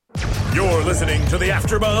You're listening to the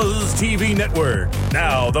AfterBuzz TV Network,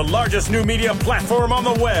 now the largest new media platform on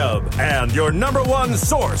the web, and your number one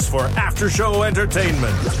source for after-show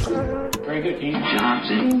entertainment. Very good, King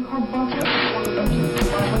Johnson.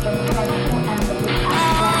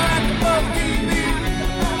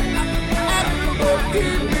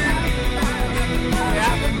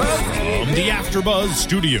 From the AfterBuzz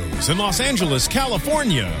Studios in Los Angeles,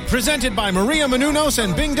 California, presented by Maria Menounos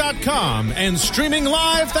and Bing.com, and streaming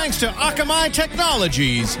live thanks to Akamai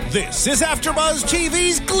Technologies, this is AfterBuzz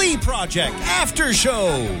TV's Glee Project After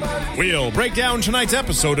Show. We'll break down tonight's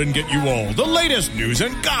episode and get you all the latest news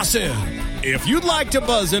and gossip. If you'd like to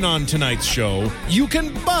buzz in on tonight's show, you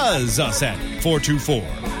can buzz us at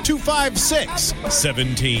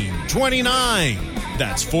 424-256-1729.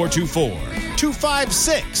 That's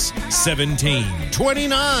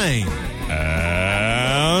 424-256-1729.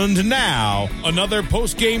 And now, another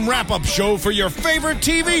post-game wrap-up show for your favorite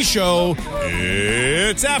TV show.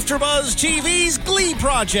 It's AfterBuzz TV's Glee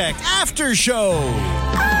Project After Show.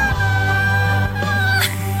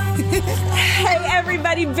 Hey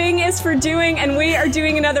everybody, Bing is for doing, and we are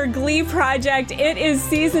doing another Glee project. It is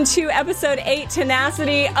season 2, episode 8,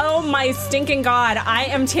 Tenacity. Oh my stinking God, I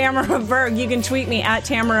am Tamara Berg. You can tweet me at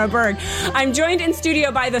Tamara Berg. I'm joined in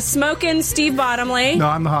studio by the smokin' Steve Bottomley. No,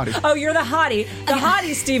 I'm the hottie. Oh, you're the hottie. The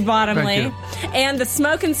hottie Steve Bottomley. And the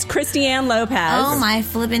smokin' Christiane Lopez. Oh my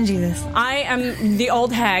flippin' Jesus. I am the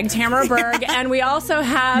old hag, Tamara Berg, and we also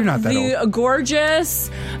have the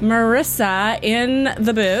gorgeous Marissa in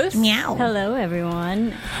the booth. Meow. Hello,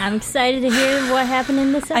 everyone. I'm excited to hear what happened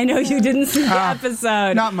in this episode. I know you didn't see the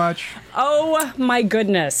episode. Not much. Oh, my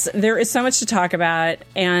goodness. There is so much to talk about,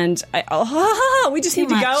 and we just need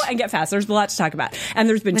to go and get fast. There's a lot to talk about. And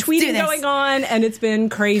there's been tweeting going on, and it's been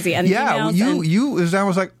crazy. And yeah, that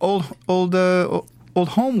was like old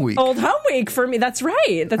home week. Old home week for me. That's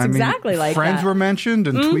right. That's exactly like friends that. Were mentioned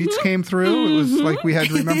and tweets came through. It was like we had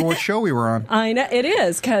to remember what show we were on. I know. It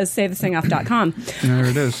is, because SaveThisThingOff.com. There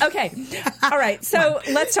it is. Okay. All right. So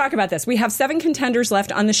let's talk about this. We have 7 contenders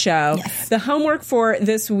left on the show. Yes. The homework for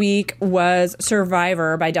this week was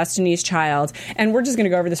Survivor by Destiny's Child. And we're just going to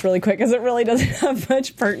go over this really quick because it really doesn't have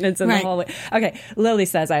much pertinence in the whole way. Okay. Lily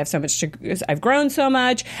says, I've grown so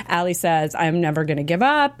much. Allie says, I'm never going to give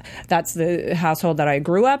up. That's the household that I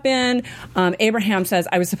grew up in. Abraham says,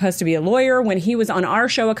 I was supposed to be a lawyer. When he was on our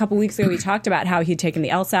show a couple weeks ago, he talked about how he'd taken the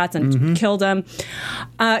LSATs and killed him.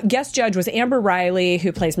 Guest judge was Amber Riley,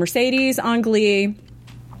 who plays Mercedes on Glee. And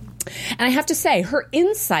I have to say, her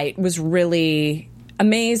insight was really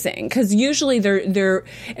amazing, because usually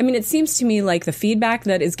it seems to me like the feedback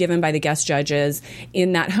that is given by the guest judges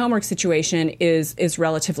in that homework situation is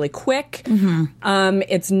relatively quick.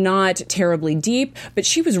 It's not terribly deep, but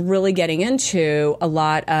she was really getting into a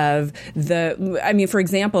lot of for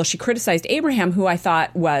example, she criticized Abraham, who I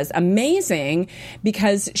thought was amazing,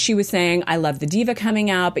 because she was saying, I love the diva coming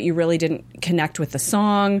out, but you really didn't connect with the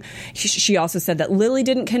song. She also said that Lily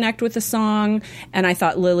didn't connect with the song, and I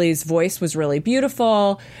thought Lily's voice was really beautiful.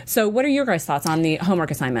 So what are your guys' thoughts on the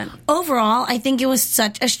homework assignment? Overall, I think it was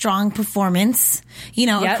such a strong performance,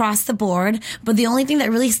 across the board. But the only thing that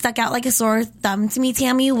really stuck out like a sore thumb to me,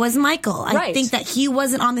 Tammy, was Michael. I think that he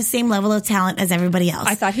wasn't on the same level of talent as everybody else.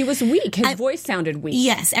 I thought he was weak. His voice sounded weak.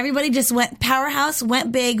 Yes. Everybody just went powerhouse,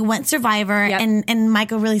 went big, went Survivor, and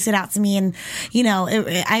Michael really stood out to me. And,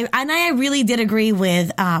 I really did agree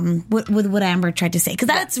with what Amber tried to say. Because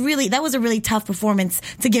that was a really tough performance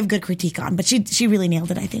to give good critique on. But she really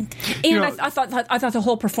nailed it, I think. And I thought the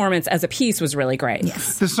whole performance as a piece was really great.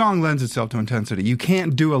 Yes. The song lends itself to intensity. You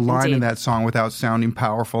can't do a line in that song without sounding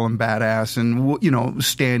powerful and badass and,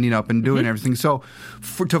 standing up and doing everything. So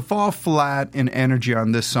to fall flat in energy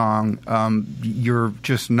on this song, you're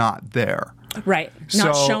just not there. Right.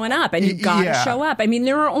 Not showing up. And you've got to show up. I mean,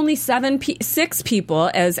 there are only 6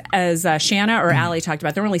 people, as Shanna or Allie talked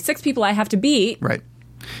about. There are only 6 people I have to beat. Right.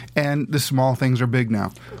 And the small things are big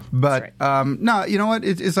now. But, no, you know what?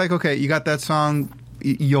 It's like, okay, you got that song,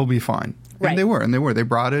 you'll be fine. Right. And they were. They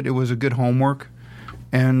brought it. It was a good homework.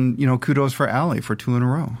 And, kudos for Allie for 2 in a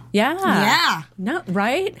row. Yeah. Yeah. No,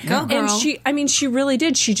 right? Go, girl. And she really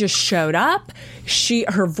did. She just showed up.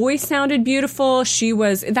 Her voice sounded beautiful.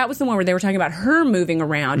 That was the one where they were talking about her moving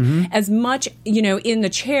around as much, in the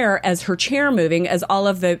chair as her chair moving, as all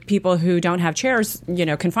of the people who don't have chairs,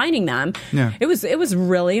 confining them. Yeah. It was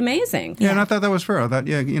really amazing. Yeah, and I thought that was fair. I thought,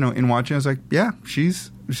 in watching, I was like, yeah,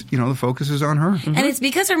 she's the focus is on her. And it's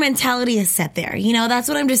because her mentality is set there. That's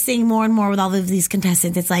what I'm just seeing more and more with all of these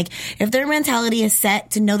contestants. It's like, if their mentality is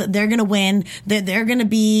set to know that they're going to win, that they're going to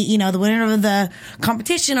be, the winner of the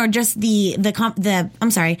competition, or just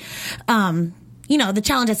the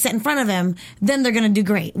challenge that's set in front of him, then they're going to do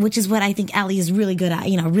great, which is what I think Allie is really good at,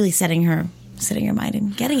 really setting her mind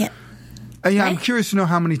and getting it. Yeah, I'm curious to know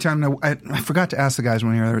how many times. I forgot to ask the guys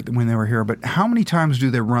when they were here, but how many times do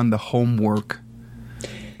they run the homework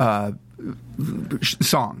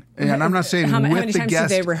song? And I'm not saying how many with the times guest,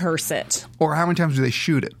 do they rehearse it, or how many times do they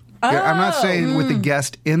shoot it? I'm not saying with the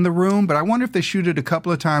guest in the room, but I wonder if they shoot it a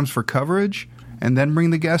couple of times for coverage and then bring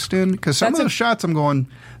the guest in, because some of those shots I'm going,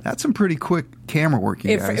 that's some pretty quick camera work,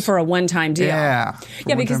 you guys. For a one-time deal. Yeah.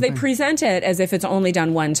 Because they present it as if it's only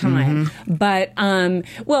done one time. Mm-hmm. But,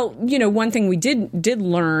 one thing we did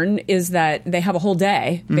learn is that they have a whole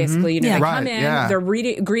day, basically. They come in,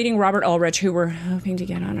 they're greeting Robert Ulrich, who we're hoping to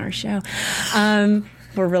get on our show.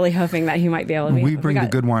 We're really hoping that he might be able to. We bring the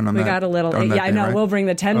good wine on that. We got a little. On that I know. right? We'll bring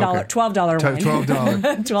the $12 wine.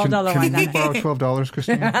 $12. $12 wine. Can you borrow $12,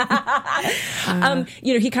 Christina?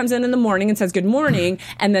 He comes in the morning and says good morning,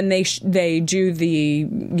 and then they do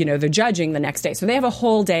the judging the next day. So they have a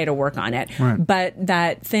whole day to work on it. Right. But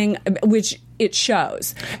that thing, which it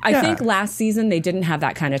shows. I think last season they didn't have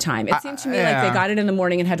that kind of time. It seemed to me like they got it in the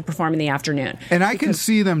morning and had to perform in the afternoon. And I can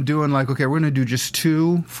see them doing like, okay, we're going to do just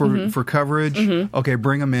 2 for coverage. Okay,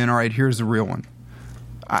 bring them in. All right, here's the real one.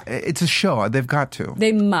 It's a show. They've got to.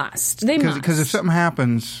 They must. Because if something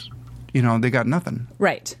happens, they got nothing.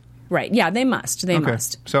 Right. Yeah, they must. They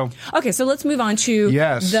must. So let's move on to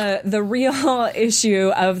the real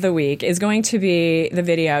issue of the week is going to be the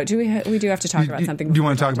video. We do have to talk about something. Do you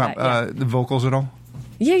want to talk about the vocals at all?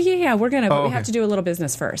 Yeah. We're gonna. But we have to do a little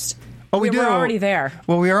business first. Oh, we do. We're already there.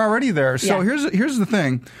 Well, we are already there. So here's the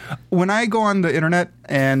thing. When I go on the internet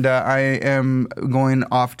and I am going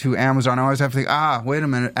off to Amazon, I always have to think, wait a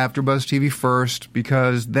minute, AfterBuzz TV first,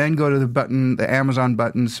 because then go to the Amazon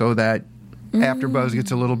button, so that AfterBuzz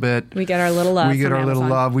gets a little bit. We get our little love.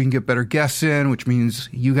 We can get better guests in, which means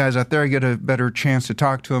you guys out there get a better chance to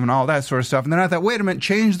talk to them and all that sort of stuff. And then I thought, wait a minute,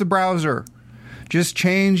 change the browser. Just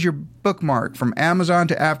change your bookmark from Amazon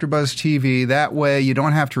to AfterBuzz TV. That way you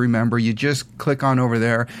don't have to remember. You just click on over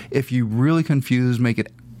there. If you're really confused, make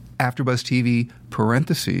it AfterBuzz TV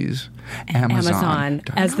parentheses Amazon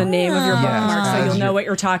as the name of your bookmark, so you'll know what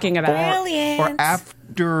you're talking about. Brilliant. Or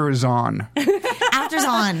Afterzon.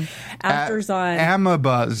 Afterzon.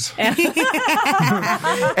 Amabuzz.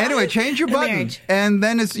 Anyway, change your button, and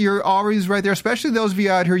then you're always right there. Especially those of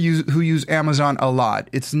you out here who use Amazon a lot.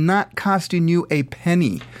 It's not costing you a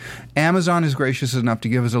penny. Amazon is gracious enough to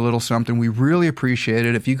give us a little something. We really appreciate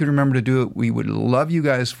it. If you could remember to do it, we would love you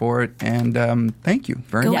guys for it. And thank you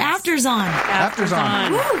very much. Go Afterzon.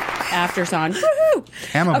 Afterzon. Woohoo!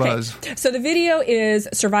 Amabuzz. Okay. So the video is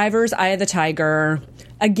Survivor's Eye of the Tiger.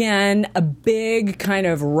 Again, a big kind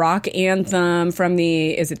of rock anthem from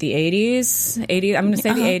is it the 80s? 80s? I'm going to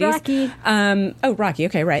say the 80s. Rocky. Rocky.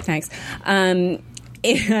 Okay, right. Thanks. And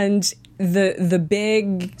the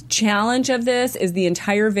big challenge of this is the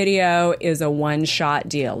entire video is a one-shot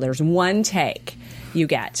deal. There's one take you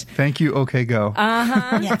get. Thank you, OK Go.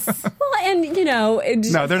 Yes. Well, and, no,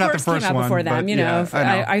 they're not the first came out one. Before them,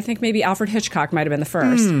 I think maybe Alfred Hitchcock might have been the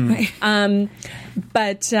first.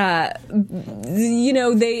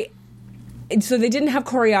 So they didn't have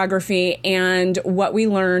choreography, and what we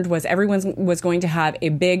learned was everyone was going to have a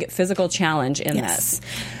big physical challenge in this.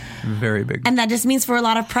 Very big. And that just means for a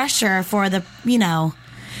lot of pressure for any of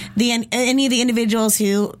the individuals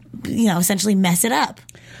who, essentially mess it up.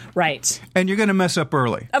 Right. And you're going to mess up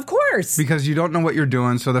early. Of course. Because you don't know what you're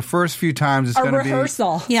doing. So the first few times it's going to be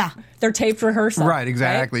rehearsal. Yeah. They're taped rehearsal. Right,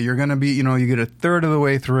 exactly. Right? You're going to be, you get a third of the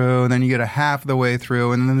way through, and then you get a half of the way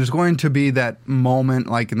through, and then there's going to be that moment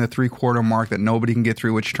like in the 3/4 mark that nobody can get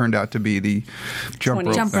through, which turned out to be the jump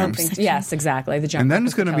rope thing. Yes, exactly. The jump rope. And then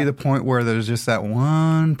it's going to be the point where there's just that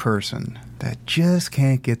one person that just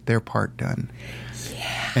can't get their part done.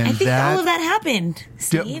 And I think all of that happened,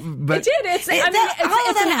 Steve. It did. It's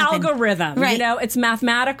an algorithm. Right. It's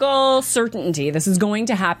mathematical certainty. This is going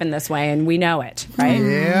to happen this way, and we know it, right?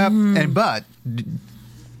 Yeah. But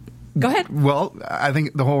go ahead. Well, I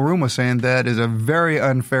think the whole room was saying that is a very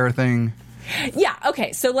unfair thing. Yeah.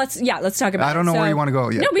 Okay. So let's talk about it. I don't know where you want to go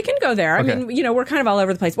yet. No, we can go there. Okay. I mean, we're kind of all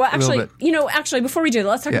over the place. Well, actually, before we do that,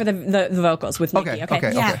 let's talk about the vocals with Nikki.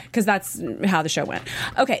 Okay. Yeah. Because that's how the show went.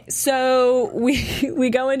 Okay. So we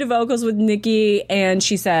go into vocals with Nikki, and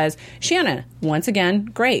she says, Shannon, once again,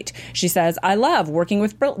 great. She says, I love working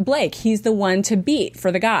with Blake. He's the one to beat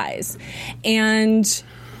for the guys. And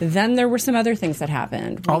then there were some other things that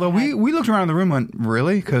happened. Although we looked around the room and went,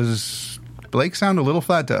 really? Because Blake sounded a little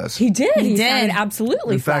flat to us. He did. He sounded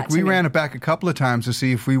absolutely flat. In fact, we ran it back a couple of times to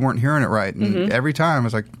see if we weren't hearing it right. And every time I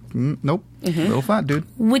was like, nope, a little flat, dude.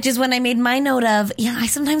 Which is when I made my note of,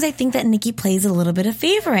 sometimes I think that Nikki plays a little bit of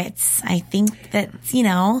favorites. I think that,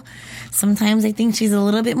 sometimes I think she's a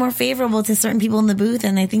little bit more favorable to certain people in the booth,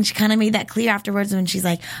 and I think she kind of made that clear afterwards when she's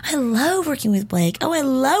like, I love working with Blake. Oh, I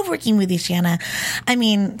love working with you, Shanna. I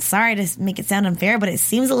mean, sorry to make it sound unfair, but it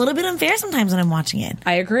seems a little bit unfair sometimes when I'm watching it.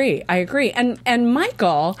 I agree. And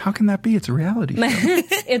Michael... How can that be? It's a reality show.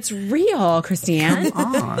 It's real, Christiane.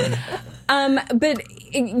 Come on. But,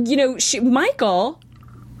 Michael...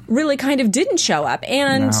 really kind of didn't show up,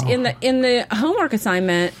 and in the homework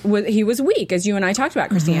assignment, he was weak, as you and I talked about,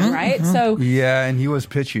 Christiane, right? So and he was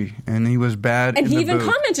pitchy, and he was bad. And in he the even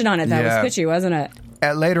booth. commented on it. That was pitchy, wasn't it?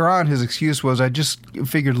 Later on, his excuse was, I just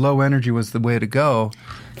figured low energy was the way to go.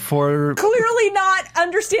 For clearly not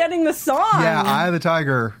understanding the song. Yeah, Eye of the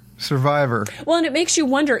Tiger. Survivor. Well, and it makes you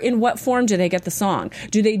wonder, in what form do they get the song?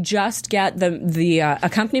 Do they just get the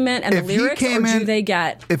accompaniment and the lyrics, or do they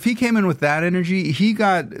get... If he came in with that energy, he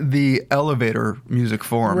got the elevator music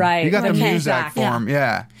form. Right. He got the Okay. Muzak form,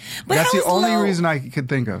 yeah. But that's how the is only low- reason I could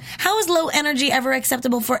think of. How is low energy ever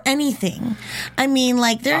acceptable for anything? I mean,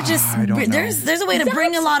 like there's a way to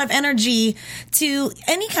bring a lot of energy to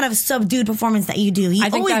any kind of subdued performance that you do. You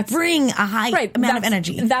always bring a high amount of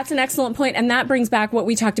energy. That's an excellent point, and that brings back what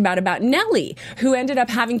we talked about Nelly, who ended up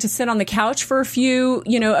having to sit on the couch for a few,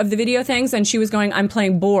 of the video things, and she was going, I'm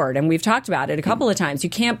playing bored, and we've talked about it a couple of times. You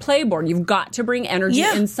can't play bored. You've got to bring energy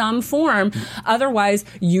in some form, otherwise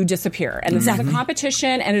you disappear. And this is a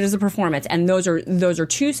competition, and it is a performance, and those are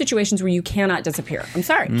two situations where you cannot disappear. I'm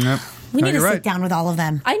sorry. Yep. We need to sit down with all of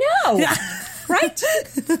them. I know. Right?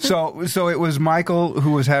 So it was Michael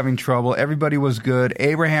who was having trouble. Everybody was good.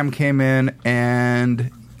 Abraham came in,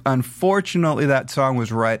 and unfortunately that song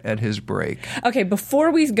was right at his break. Okay, before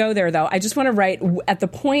we go there, though, I just want to write at the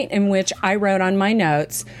point in which I wrote on my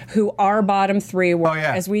notes who our bottom three were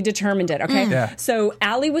as we determined it, okay? Yeah. So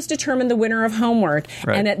Allie was determined the winner of homework,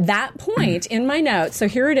 and at that point in my notes, so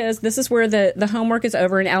here it is, this is where the homework is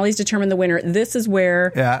over and Allie's determined the winner. This is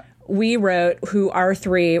where... we wrote who our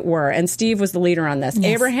three were, and Steve was the leader on this. Yes.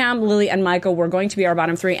 Abraham, Lily, and Michael were going to be our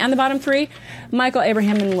bottom three. And the bottom three, Michael,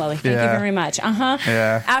 Abraham, and Lily. Thank you very much.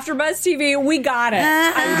 Yeah. After Buzz TV, we got it.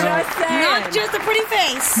 I'm just saying. Not just a pretty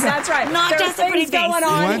face. That's right. Not There's just a pretty things face. going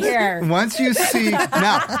on here. Once you see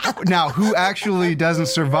now who actually doesn't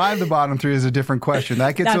survive the bottom three is a different question.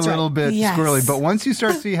 That gets a little bit squirrely. But once you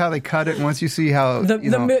start to see how they cut it, and once you see how the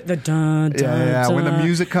dun, dun, when the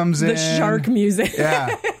music comes in, the shark music,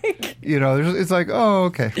 it's like, oh,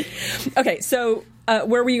 okay. Okay, so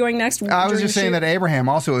where were you going next? I was just saying that Abraham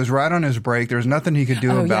also was right on his break. There's nothing he could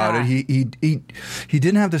do about it. He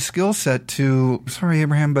didn't have the skill set to. Sorry,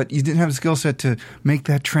 Abraham, but you didn't have the skill set to make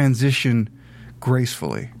that transition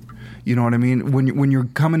gracefully. You know what I mean? When you're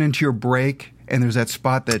coming into your break and there's that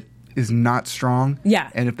spot that is not strong. Yeah.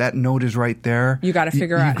 And if that note is right there, you got to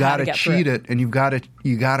figure out how to get through it. You got to cheat it, and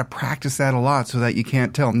you got to practice that a lot so that you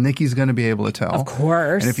can't tell. Nikki's going to be able to tell, of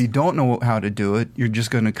course. And if you don't know how to do it, you're just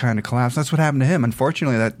going to kind of collapse. That's what happened to him.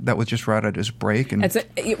 Unfortunately, that was just right at his break. And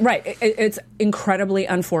it's incredibly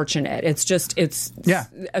unfortunate. It's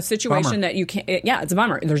a situation that you can't. It's a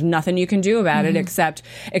bummer. There's nothing you can do about it except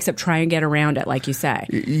try and get around it, like you say.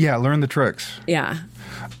 Yeah, learn the tricks. Yeah.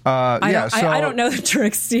 I don't know the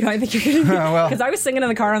tricks, Steve. I think you're going to because I was singing in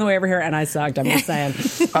the car on the way over here and I sucked. I'm just saying.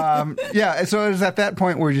 So it was at that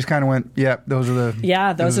point where we just kind of went, those are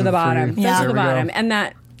the those are the bottom. Three. Those are the bottom,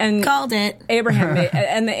 and called it. Abraham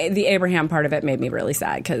and the Abraham part of it made me really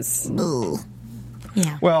sad because.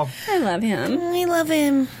 Yeah. Well, I love him. I love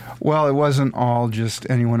him. Well, it wasn't all just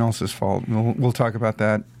anyone else's fault. We'll talk about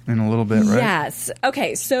that in a little bit, right? Yes.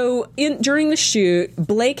 Okay. So during the shoot,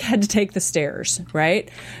 Blake had to take the stairs, right?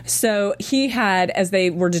 So he had, as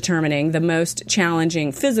they were determining, the most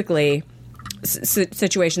challenging physically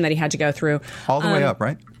situation that he had to go through. All the way up,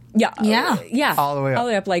 right? Yeah. All the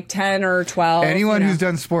way up, like 10 or 12. Anyone who's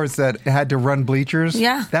done sports that had to run bleachers,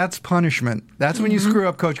 that's punishment. That's when you screw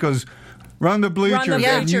up. Coach goes, run the bleachers.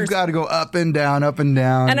 And you've got to go up and down, up and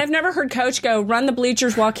down. And I've never heard Coach go, run the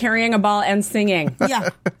bleachers while carrying a ball and singing. Yeah.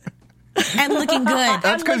 And looking good.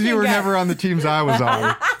 That's because you were never on the teams I was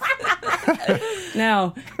on.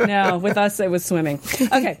 No. With us, it was swimming.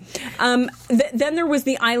 Okay. Then there was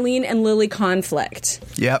the Eileen and Lily conflict.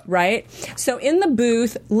 Yep. Right? So in the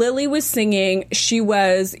booth, Lily was singing. She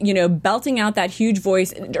was, belting out that huge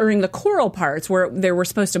voice during the choral parts where they were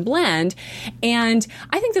supposed to blend. And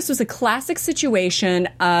I think this was a classic situation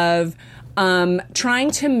of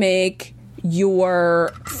trying to make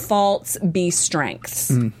your faults be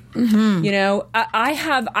strengths. Mm-hmm. I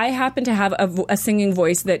happen to have a singing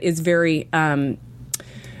voice that is very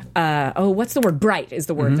what's the word? Bright is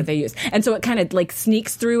the word that they use. And so it kind of like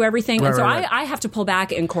sneaks through everything. And so I have to pull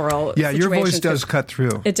back in choral Yeah, your voice situations does cut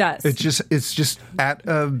through. It does. It's just at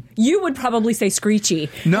a... You would probably say screechy.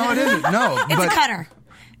 No, it isn't. No. It's a cutter.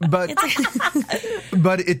 But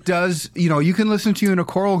it does, you can listen to you in a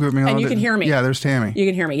choral group. And you can hear me. Yeah, there's Tammy. You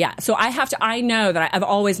can hear me, yeah. So I know that I've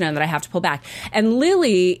always known that I have to pull back. And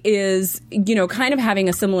Lily is, kind of having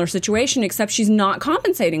a similar situation, except she's not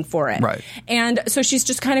compensating for it. Right. And so she's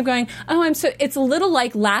just kind of going, it's a little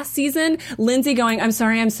like last season, Lindsay going, I'm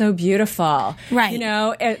sorry, I'm so beautiful. Right.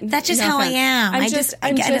 That's just how I am. I'm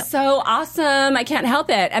just so awesome. I can't help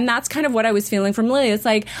it. And that's kind of what I was feeling from Lily. It's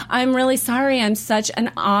like, I'm really sorry. I'm such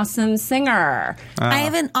an awesome singer. I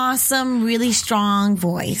have an awesome, really strong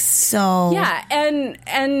voice. So yeah, and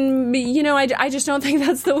I just don't think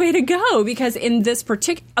that's the way to go, because in this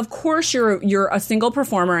particular, of course, you're a single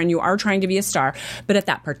performer and you are trying to be a star, but at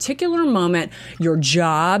that particular moment, your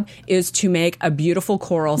job is to make a beautiful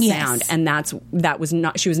choral sound, and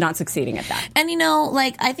she was not succeeding at that. And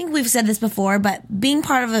I think we've said this before, but being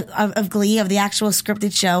part of Glee, of the actual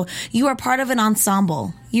scripted show, you are part of an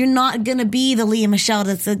ensemble. You're not going to be the Leah Michelle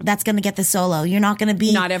that's going to get the solo. You're not going to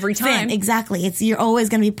be... Not every time. Finn. Exactly. You're always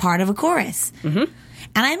going to be part of a chorus. Mm-hmm. And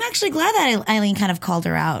I'm actually glad that Eileen kind of called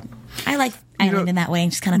her out. I like Eileen in that way.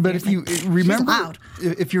 And she's kind of... But if you remember...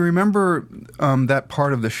 If you remember that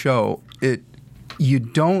part of the show, I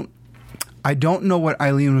don't know what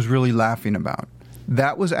Eileen was really laughing about.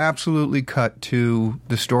 That was absolutely cut to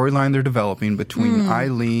the storyline they're developing between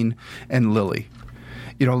Eileen and Lily.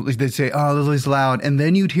 They'd say, oh, Lily's loud. And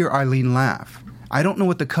then you'd hear Eileen laugh. I don't know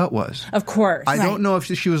what the cut was. Of course. I don't know if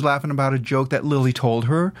she was laughing about a joke that Lily told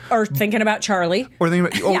her. Or thinking about Charlie. Or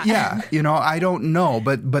thinking about, I don't know.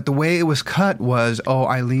 But the way it was cut was,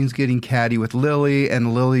 Eileen's getting catty with Lily,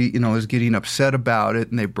 and Lily, is getting upset about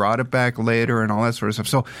it, and they brought it back later and all that sort of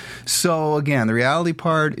stuff. So again, the reality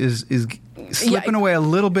part is slipping away a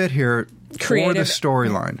little bit here. For the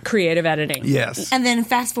storyline. Creative editing. Yes. And then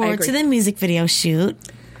fast forward to the music video shoot,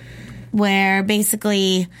 where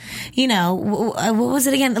basically, what was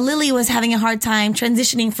it again? Lily was having a hard time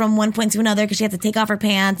transitioning from one point to another because she had to take off her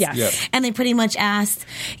pants. Yes. Yep. And they pretty much asked,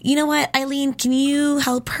 you know what, Eileen, can you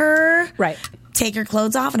help her take her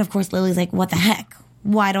clothes off? And of course, Lily's like, what the heck?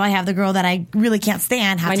 Why do I have the girl that I really can't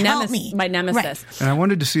stand have to help me? My nemesis. Right. And I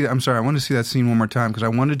wanted to see that scene one more time because I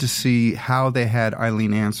wanted to see how they had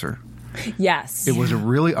Eileen answer. Yes. It was a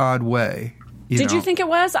really odd way. Did you think it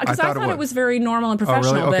was? Because I thought it was very normal and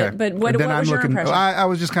professional. Oh, really? Okay. But what was your impression? I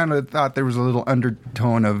was just kind of thought there was a little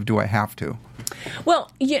undertone of, do I have to?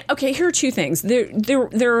 Well, okay, here are two things.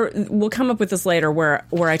 There we'll come up with this later where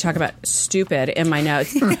I talk about stupid in my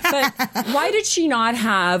notes. But why did she not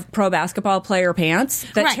have pro basketball player pants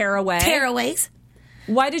that tear away? Tearaways.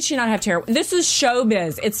 Why did she not have tear? This is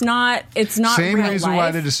showbiz. It's not Same real reason life.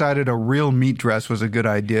 why they decided a real meat dress was a good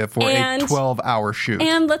idea for a 12-hour shoot.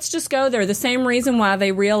 And let's just go there. The same reason why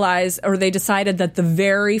they decided that the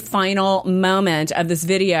very final moment of this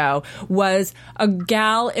video was a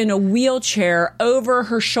gal in a wheelchair over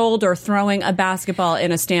her shoulder throwing a basketball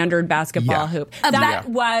in a standard basketball hoop. That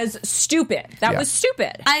was stupid. That was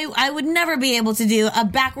stupid. I would never be able to do a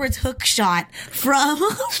backwards hook shot from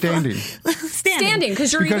standing.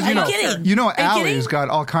 Because you're kidding. Allie's got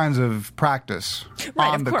all kinds of practice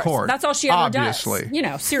on the court. That's all she ever obviously.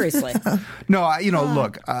 does. Seriously. No,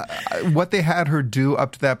 look, what they had her do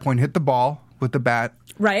up to that point, hit the ball with the bat.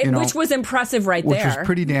 Right, which was impressive there. Which was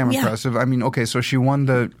pretty damn impressive. I mean, okay, so she won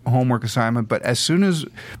the homework assignment, but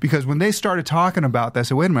because when they started talking about that, I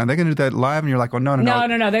said, wait a minute, are they going to do that live? And you're like, well, no,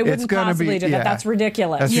 they wouldn't possibly do that. That's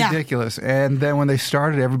ridiculous. That's ridiculous. And then when they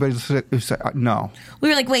started, everybody said, no. We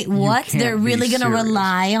were like, wait, what? They're really going to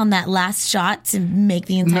rely on that last shot to make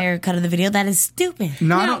the entire cut of the video? That is stupid.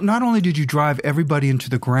 Not only did you drive everybody into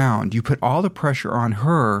the ground, you put all the pressure on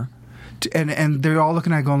her. And they're all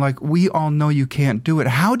looking at it going like, we all know you can't do it.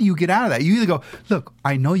 How do you get out of that? You either go, look,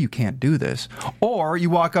 I know you can't do this. Or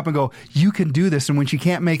you walk up and go, you can do this. And when she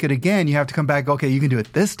can't make it again, you have to come back, okay, you can do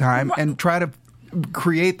it this time, and try to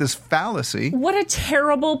create this fallacy. What a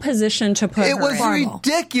terrible position to put her in. It was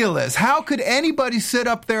ridiculous. How could anybody sit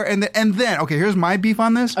up there and then, okay, here's my beef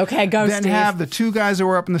on this. Okay, go, Then Steve. have the two guys that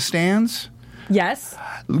were up in the stands Yes.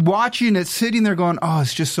 Watching it, sitting there going, oh,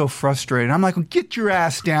 it's just so frustrating. I'm like, well, get your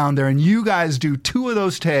ass down there and you guys do 2 of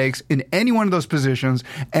those takes in any one of those positions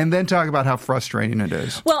and then talk about how frustrating it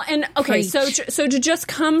is. Well, and okay, so to just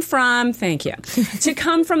come from, thank you, to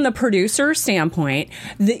come from the producer standpoint,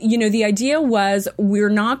 the idea was we're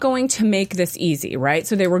not going to make this easy, right?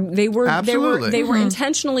 So they were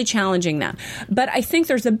intentionally challenging them. But I think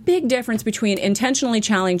there's a big difference between intentionally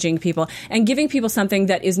challenging people and giving people something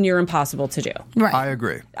that is near impossible to do. Right. I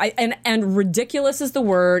agree. And ridiculous is the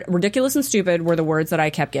word. Ridiculous and stupid were the words that I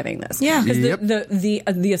kept giving this. Yeah. Because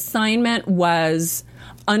the assignment was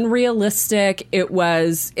unrealistic. It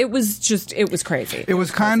was crazy. It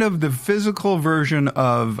was kind of the physical version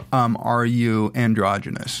of Are You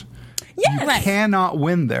Androgynous? Yes. You cannot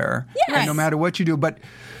win there, Yes. no matter what you do. But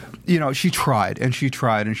she tried and she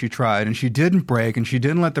tried and she tried and she didn't break and she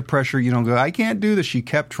didn't let the pressure, go, I can't do this. She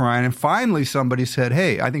kept trying. And finally somebody said,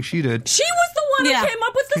 hey, I think she did. She was the one who came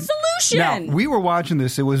up with the solution. Now, we were watching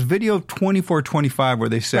this. It was video 2425 where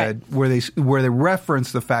they said, where they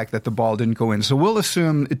referenced the fact that the ball didn't go in. So we'll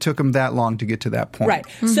assume it took them that long to get to that point. Right.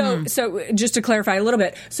 Mm-hmm. So just to clarify a little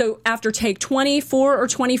bit, so after take 24 or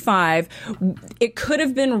 25, it could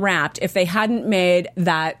have been wrapped if they hadn't made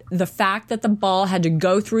that the fact that the ball had to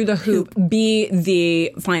go through the hoop be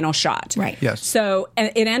the final shot. Right. Yes. So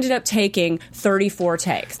it ended up taking 34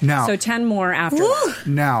 takes. Now, so 10 more after that.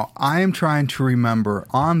 Now, I am trying to remember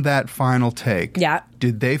on that final take. Yeah.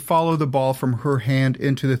 Did they follow the ball from her hand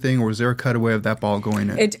into the thing, or was there a cutaway of that ball going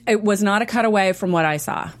in? It was not a cutaway from what I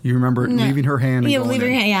saw. You remember leaving her hand and going leaving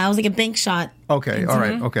her in? hand. Yeah, it was like a bank shot. Okay, all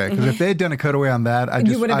right, okay. Because if they had done a cutaway on that,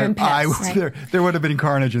 you would have been pissed. I was there. There would have been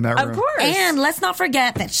carnage in that room. Of course. And let's not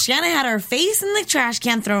forget that Shanna had her face in the trash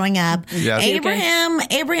can throwing up. Yes.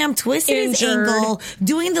 Abraham twisted his Injured. ankle,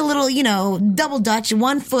 doing the little, double dutch,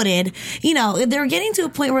 one-footed. They're getting to a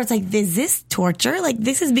point where it's like, is this torture? Like,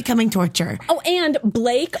 this is becoming torture. Oh, and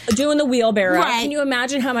Blake doing the wheelbarrow. Right. Can you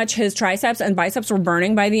imagine how much his triceps and biceps were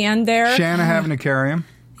burning by the end there? Shanna having to carry him.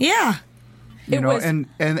 Yeah. And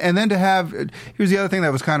then to have, here's the other thing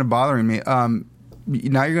that was kind of bothering me.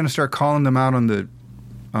 Now you're going to start calling them out on the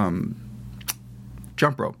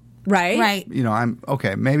jump rope. Right? Right. I'm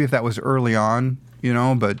okay. Maybe if that was early on,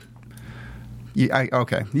 but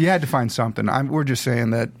okay, you had to find something. We're just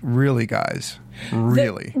saying that, really, guys.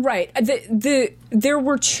 Really? Right. There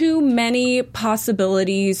were too many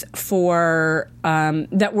possibilities for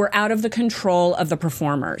that were out of the control of the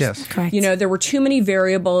performers. Yes. Correct. There were too many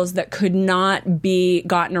variables that could not be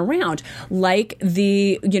gotten around, like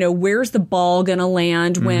where's the ball going to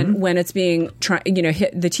land when it's being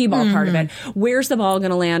hit the T-ball part of it? Where's the ball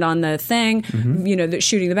going to land on the thing?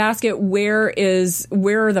 Shooting the basket. Where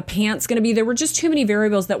are the pants going to be? There were just too many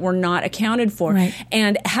variables that were not accounted for. Right.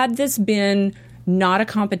 And had this been not a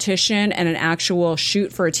competition and an actual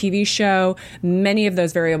shoot for a TV show, many of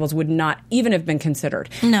those variables would not even have been considered.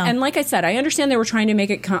 No. And like I said, I understand they were trying to make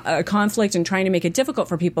it a conflict and trying to make it difficult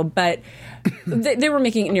for people, but they were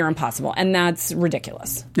making it near impossible, and that's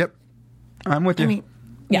ridiculous. Yep. I'm with you.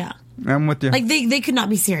 Yeah. I'm with you. Like, they could not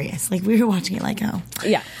be serious. Like, we were watching it like, oh.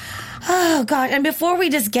 Yeah. Oh, God. And before we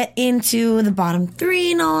just get into the bottom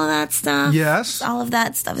 3 and all of that stuff. Yes. All of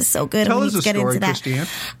that stuff is so good. Tell and we us need a to get story, into that.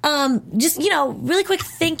 Christine. Just, really quick,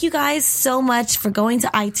 thank you guys so much for going to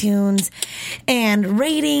iTunes and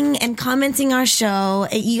rating and commenting our show.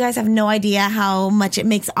 You guys have no idea how much it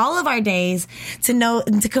makes all of our days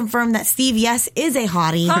to confirm that Steve, yes, is a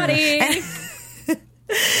hottie.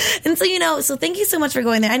 And so, so thank you so much for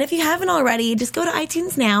going there. And if you haven't already, just go to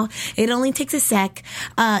iTunes now. It only takes a sec.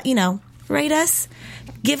 Rate us.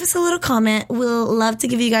 Give us a little comment. We'll love to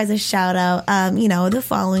give you guys a shout out, the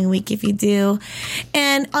following week if you do.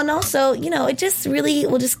 And also, it just really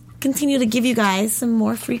will just continue to give you guys some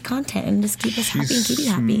more free content and just keep us happy and keep you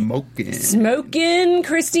happy. Smoking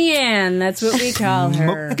Christiane. That's what we call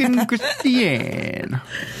her. Smoking Christiane.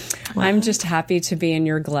 Wow. I'm just happy to be in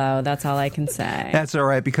your glow. That's all I can say. That's all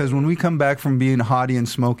right, because when we come back from being hottie and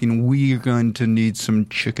smoking, we are going to need some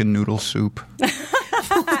chicken noodle soup.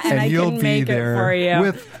 and you'll be make there it for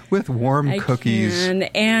you. with warm cookies.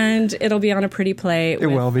 And it'll be on a pretty plate. It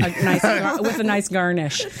will be. With a nice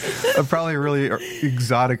garnish. Probably a really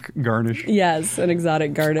exotic garnish. Yes, an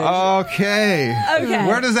exotic garnish. Okay.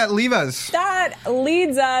 Where does that leave us? That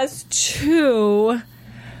leads us to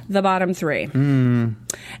the bottom 3. And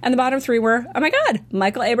the bottom 3 were, oh my God,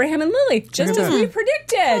 Michael, Abraham, and Lily, just as we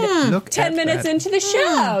predicted. Look 10 minutes into the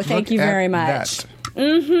show. Thank you very much.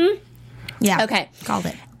 Yeah. Okay. Called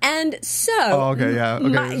it. And so,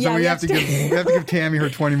 okay. So we have to give Tammy her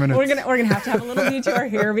 20 minutes. We're gonna have to have a little detour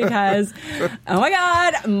here because, oh my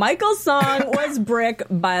God, Michael's song was "Brick"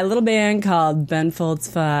 by a little band called Ben Folds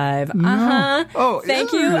 5. No. Oh,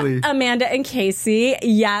 thank you, really? Amanda and Casey.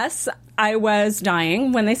 Yes, I was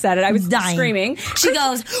dying when they said it. I was dying. Screaming. She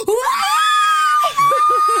goes,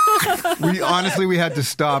 We had to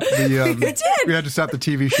stop we had to stop the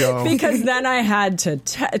TV show because then I had to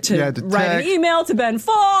write an email to Ben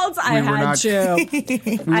Folds. We weren't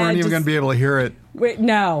even going to be able to hear it. Wait,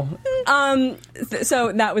 no.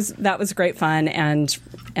 So that was great fun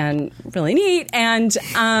and really neat. And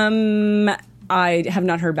I have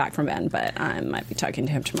not heard back from Ben, but I might be talking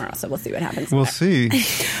to him tomorrow. So we'll see what happens. We'll see.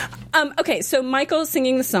 Okay, so Michael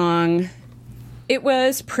singing the song. It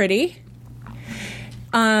was pretty.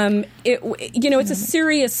 It's a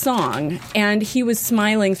serious song, and he was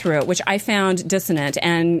smiling through it, which I found dissonant,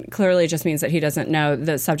 and clearly it just means that he doesn't know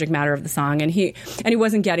the subject matter of the song, and he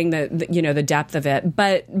wasn't getting the depth of it.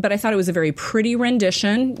 But I thought it was a very pretty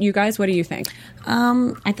rendition. You guys, what do you think?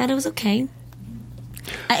 I thought it was okay.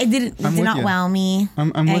 It did not wow me.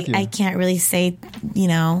 I'm with you. I can't really say,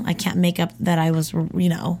 I can't make up that I was,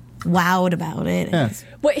 wowed about it. Yes.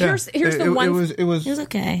 Well, here's the one. It was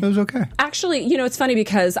okay. It was okay. Actually, it's funny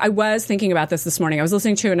because I was thinking about this morning. I was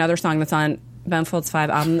listening to another song that's on Ben Folds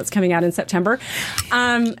 5 album that's coming out in September.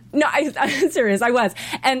 I'm serious. I was.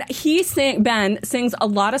 And Ben sings a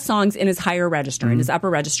lot of songs in his higher register, in his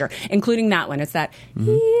upper register, including that one. It's that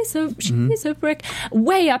she's a brick,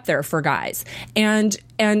 way up there for guys. And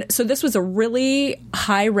so this was a really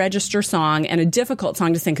high register song and a difficult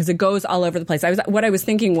song to sing because it goes all over the place. What I was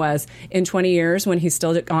thinking was, in 20 years when he's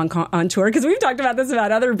still on tour, because we've talked about this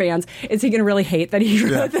about other bands, is he going to really hate that he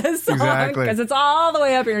wrote this song? Exactly. Because it's all the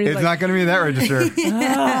way up here. And it's not going to be that register.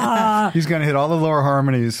 He's going to hit all the lower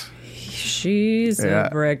harmonies. She's a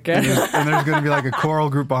brick. And there's going to be like a choral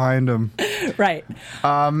group behind him. Right.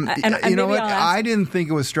 And you know what? I didn't think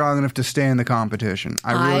it was strong enough to stay in the competition.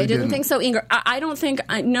 I really didn't think so, Inger. I don't think,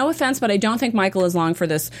 no offense, but I don't think Michael is long for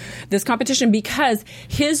this competition because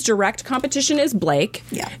his direct competition is Blake.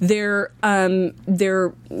 Yeah.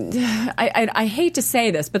 I hate to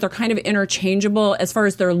say this, but they're kind of interchangeable as far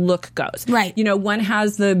as their look goes. Right. One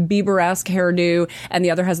has the Bieber-esque hairdo and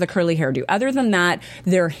the other has the curly hairdo. Other than that,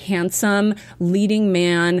 they're handsome, leading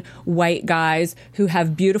man, white guys who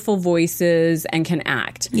have beautiful voices and can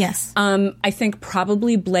act. Yes. I think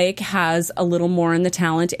probably Blake has a little more in the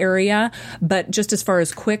talent area, but just as far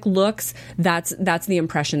as quick looks, that's the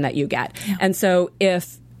impression that you get. Yeah. And so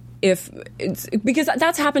if it's because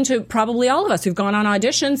that's happened to probably all of us who've gone on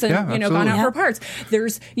auditions and gone out for parts.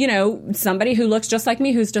 There's somebody who looks just like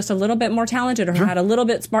me who's just a little bit more talented or had a little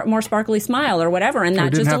bit more sparkly smile or whatever, and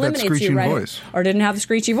that just eliminates you, right? Voice. Or didn't have the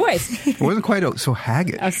screechy voice. It wasn't quite so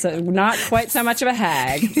haggish. So not quite so much of a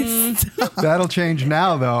hag. That'll change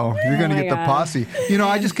now, though. You're going to get the posse.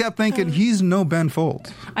 I just kept thinking he's no Ben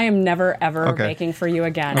Folds. I am never ever baking for you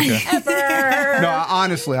again. Okay. Ever. No,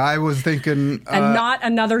 honestly, I was thinking, and not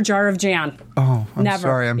another jar of jam. Oh, I'm never.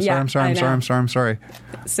 sorry. I'm sorry.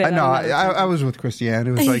 No, I was with Christiane.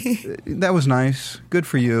 It was like, that was nice. Good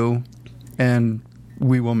for you. And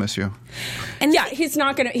we will miss you. And he's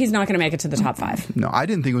not gonna make it to the top 5. No, I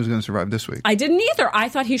didn't think he was going to survive this week. I didn't either. I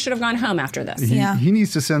thought he should have gone home after this. He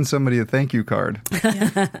needs to send somebody a thank you card.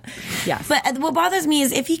 Yes. But what bothers me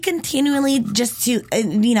is if he continually just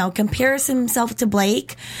compares himself to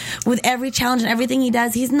Blake with every challenge and everything he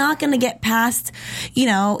does, he's not going to get past. He's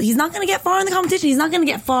not going to get far in the competition. He's not going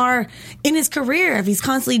to get far in his career if he's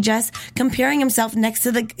constantly just comparing himself next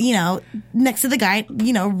to the guy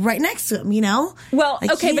right next to him. Well,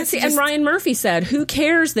 okay, but see, and Ryan Murphy said, who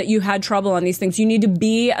cares that you had trouble on these things? You need to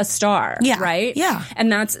be a star, right? Yeah.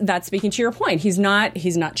 And that's speaking to your point. He's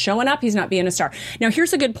not showing up. He's not being a star. Now,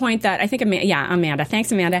 here's a good point that I think, Amanda,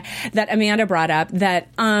 thanks, Amanda, that Amanda brought up,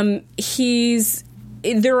 that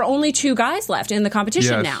there are only 2 guys left in the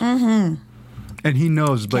competition now. Mm-hmm. And he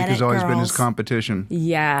knows Blake has always been his competition.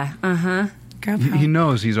 Yeah, He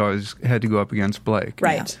knows he's always had to go up against Blake.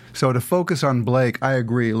 Right. Yeah. So to focus on Blake, I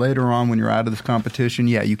agree. Later on when you're out of this competition,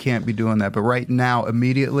 you can't be doing that. But right now,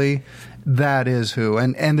 immediately, that is who.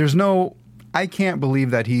 And there's no... I can't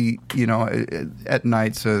believe that he, at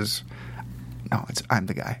night says, no, I'm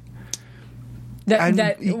the guy.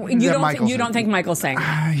 You don't think Michael's saying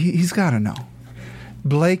that? He's got to know.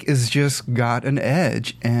 Blake has just got an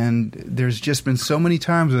edge, and there's just been so many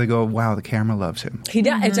times where they go, wow, the camera loves him.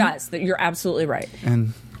 It does. You're absolutely right.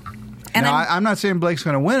 And And now, I'm not saying Blake's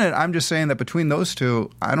going to win it. I'm just saying that between those two,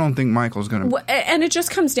 I don't think Michael's going to. And it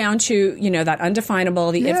just comes down to, that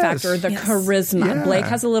undefinable, the it factor, the charisma. Yeah. Blake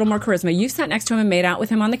has a little more charisma. You sat next to him and made out with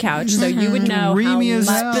him on the couch, so you would know Dreamy how as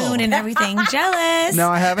much. hell. spoon and everything. Jealous. No,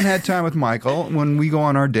 I haven't had time with Michael. When we go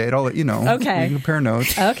on our date, I'll let you know. Okay. We can compare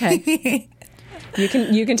notes. Okay.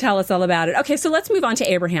 You can tell us all about it. Okay, so let's move on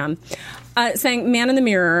to Abraham, saying "Man in the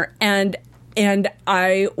Mirror," and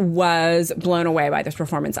I was blown away by this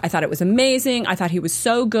performance. I thought it was amazing. I thought he was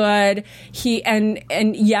so good.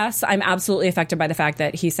 And yes, I'm absolutely affected by the fact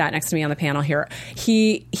that he sat next to me on the panel here.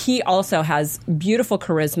 He also has beautiful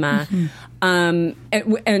charisma. And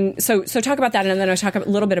so talk about that, and then I'll talk a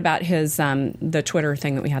little bit about his the Twitter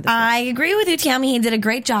thing that we had this week. I agree with you, Tammy. He did a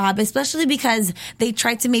great job, especially because they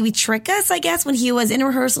tried to maybe trick us, I guess, when he was in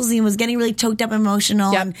rehearsals and he was getting really choked up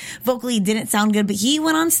emotional and vocally didn't sound good. But he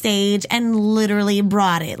went on stage and literally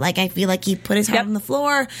brought it. Like, I feel like he put his head on the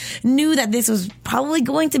floor, knew that this was probably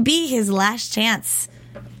going to be his last chance,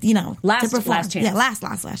 to perform. Last chance. Yeah, last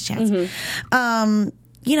chance.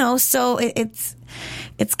 So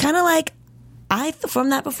it's kind of like, from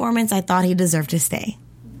that performance, I thought he deserved to stay.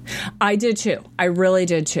 I did too. I really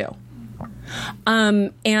did too.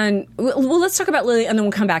 And let's talk about Lily, and then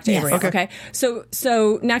we'll come back to Abraham. Okay.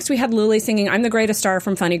 So next we had Lily singing "I'm the Greatest Star"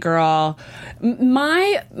 from Funny Girl.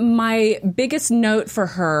 My biggest note for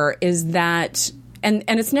her is that, and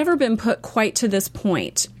it's never been put quite to this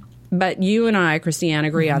point, but you and I, Christiane,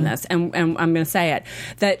 agree on this, and I'm going to say it,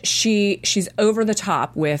 that she's over the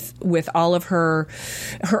top with all of her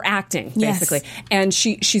acting, basically, and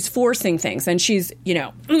she's forcing things, and she's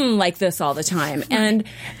like this all the time, and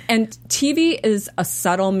TV is a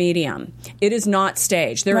subtle medium. It is not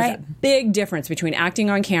stage. There is a big difference between acting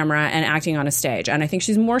on camera and acting on a stage, and I think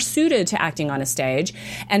she's more suited to acting on a stage,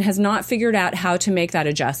 and has not figured out how to make that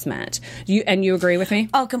adjustment. You agree with me?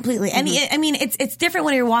 Oh, completely. And I mean, it's different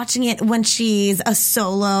when you're watching it when she's a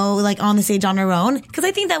solo, like on the stage on her own, because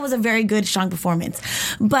I think that was a very good, strong performance.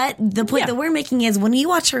 But the point that we're making is when you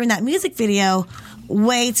watch her in that music video,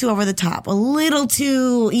 way too over the top, a little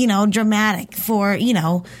too, dramatic for,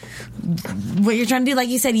 what you're trying to do. Like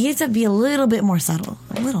you said, you have to be a little bit more subtle.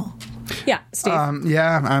 A little. Yeah, Steve.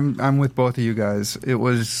 I'm with both of you guys. It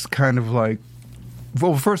was kind of like,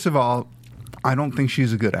 well, first of all, I don't think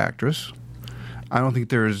she's a good actress. I don't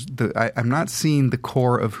think I'm not seeing the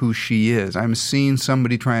core of who she is. I'm seeing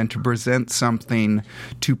somebody trying to present something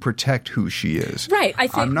to protect who she is. Right.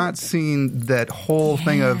 I'm not seeing that whole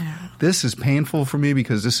thing of, this is painful for me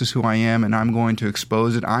because this is who I am and I'm going to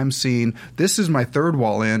expose it. I'm seeing, this is my third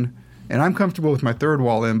wall in, and I'm comfortable with my third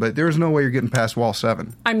wall in, but there's no way you're getting past wall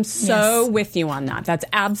 7. I'm so with you on that. That's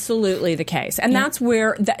absolutely the case. And that's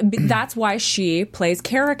where, that's why she plays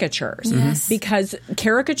caricatures. Yes. Because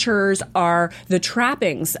caricatures are the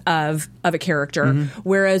trappings of a character,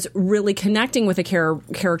 whereas really connecting with a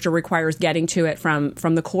character requires getting to it from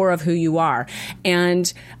the core of who you are.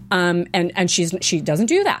 And she doesn't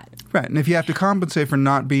do that. Right, and if you have to compensate for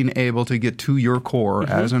not being able to get to your core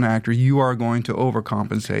as an actor, you are going to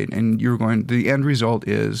overcompensate, and the end result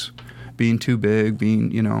is being too big,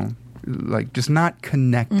 being, like just not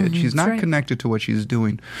connected. She's not connected to what she's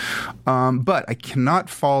doing. But I cannot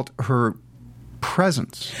fault her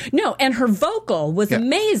presence. No, and her vocal was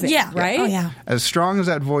amazing, right? Oh, yeah. As strong as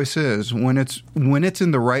that voice is, when it's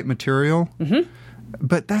in the right material,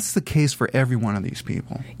 but that's the case for every one of these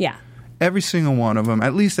people. Yeah. Every single one of them,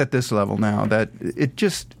 at least at this level now, that it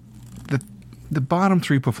just, the bottom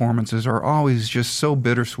 3 performances are always just so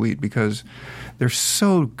bittersweet because they're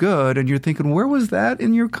so good, and you're thinking, where was that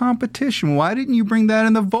in your competition? Why didn't you bring that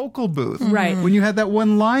in the vocal booth? Right. When you had that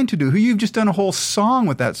one line to do. You've just done a whole song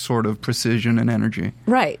with that sort of precision and energy.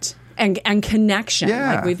 Right. And connection,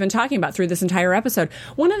 like we've been talking about through this entire episode.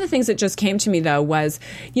 One of the things that just came to me, though, was,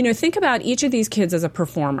 think about each of these kids as a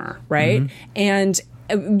performer, right? And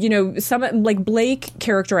some like Blake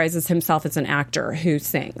characterizes himself as an actor who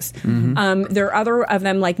sings. There are other of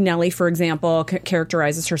them, like Nellie, for example,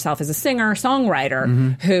 characterizes herself as a singer,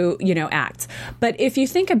 songwriter who acts. But if you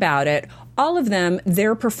think about it, all of them,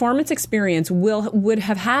 their performance experience would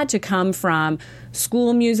have had to come from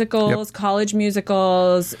school musicals, college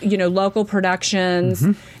musicals, local productions,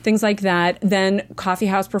 things like that. Then coffee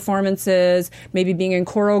house performances, maybe being in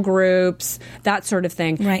choral groups, that sort of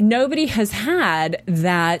thing. Right. Nobody has had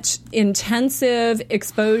that intensive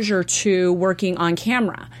exposure to working on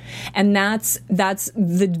camera, and that's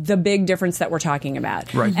the big difference that we're talking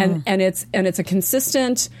about. Right. And it's a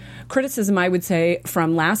consistent criticism, I would say,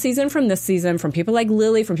 from last season, from this season from people like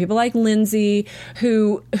Lily, from people like Lindsay,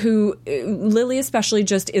 who Lily especially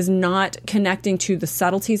just is not connecting to the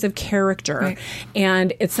subtleties of character. Right.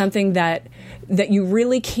 And it's something that you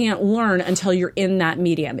really can't learn until you're in that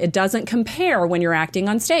medium. It doesn't compare when you're acting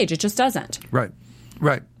on stage. It just doesn't. Right.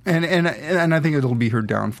 And I think it'll be her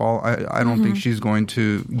downfall. I don't think she's going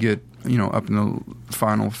to get, up in the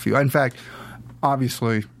final few. In fact,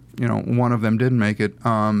 obviously, one of them didn't make it.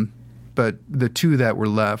 But the two that were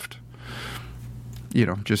left,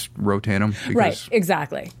 just rotate them. Right,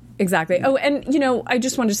 exactly. Oh, and, I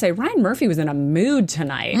just wanted to say, Ryan Murphy was in a mood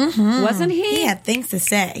tonight, wasn't he? He had things to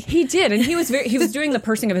say. He did, and he was doing the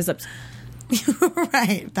pursing of his lips.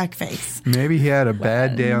 Right, duck face. Maybe he had a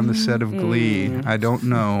bad day on the set of Glee. I don't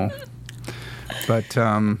know. But,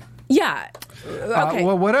 yeah. Okay.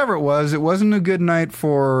 Well, whatever it wasn't a good night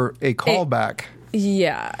for a callback.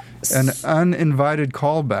 Yeah. An uninvited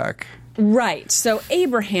callback. Right. So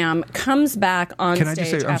Abraham comes back on stage. Can I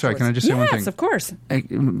just say, I'm sorry, can I just say one thing? Yes, of course.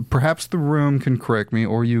 Perhaps the room can correct me,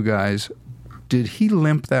 or you guys. Did he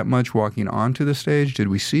limp that much walking onto the stage? Did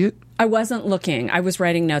we see it? I wasn't looking. I was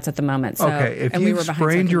writing notes at the moment. So, okay, if you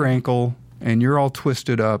sprained your ankle and you're all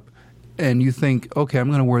twisted up and you think, okay, I'm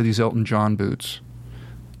going to wear these Elton John boots.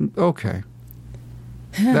 Okay.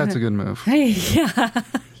 That's a good move.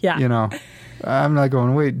 Yeah. I'm not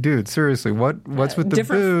going, wait, dude, seriously, what's with the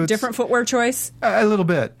boots? Different footwear choice? A little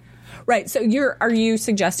bit. Right. So are you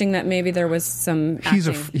suggesting that maybe there was some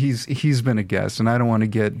acting? He's been a guest, and I don't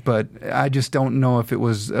want to but I just don't know if it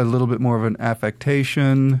was a little bit more of an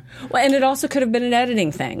affectation. Well, and it also could have been an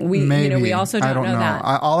editing thing. We also don't know that.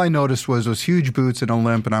 All I noticed was those huge boots and a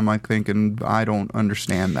limp, and I'm like thinking, I don't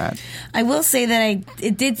understand that. I will say that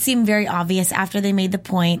it did seem very obvious after they made the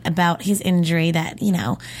point about his injury that,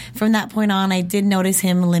 from that point on, I did notice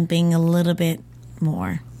him limping a little bit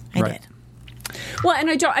more. I did. Well,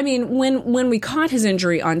 and when we caught his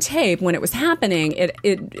injury on tape, when it was happening, it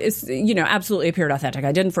absolutely appeared authentic.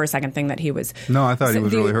 I didn't for a second think that he was. No, I thought he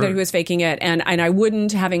was really hurt. That he was faking it, and I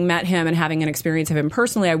wouldn't, having met him and having an experience of him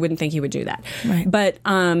personally, I wouldn't think he would do that. Right. But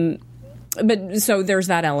so there's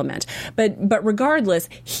that element. But regardless,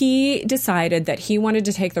 he decided that he wanted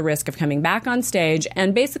to take the risk of coming back on stage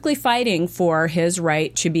and basically fighting for his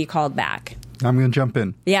right to be called back. I'm going to jump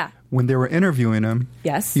in. Yeah. When they were interviewing him,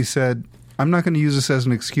 yes, he said, I'm not going to use this as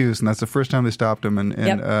an excuse, and that's the first time they stopped him. And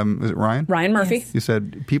is it Ryan? Ryan Murphy. Yes. He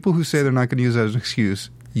said, people who say they're not going to use it as an excuse,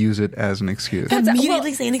 use it as an excuse.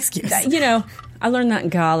 Immediately say an excuse. I learned that in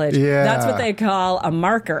college. Yeah. That's what they call a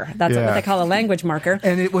marker. That's what they call a language marker.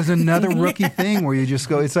 And it was another rookie thing where you just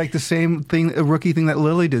go, it's like the same thing, a rookie thing that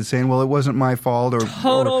Lily did, saying, well, it wasn't my fault.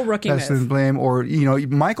 Total rookie that's move. the blame. Or,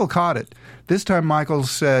 Michael caught it. This time Michael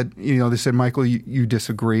said, they said, Michael, you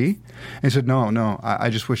disagree? And he said, no, I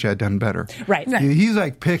just wish I had done better. Right. He's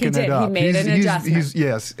like picking it up. He made an adjustment.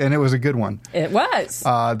 Yes, and it was a good one. It was.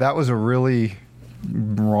 That was a really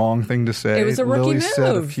wrong thing to say. It was a rookie Lily move.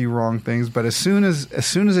 said a few wrong things, but as soon as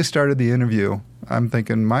they started the interview, I'm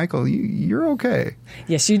thinking, Michael, you're okay.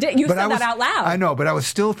 Yes, you did. You said that out loud. I know, but I was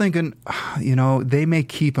still thinking, they may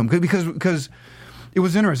keep him because it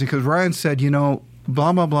was interesting because Ryan said,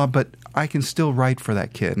 blah blah blah, but I can still write for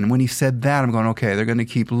that kid. And when he said that, I'm going, okay, they're going to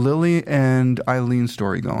keep Lily and Eileen's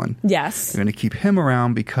story going. Yes. They're going to keep him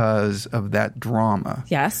around because of that drama.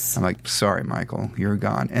 Yes. I'm like, sorry, Michael, you're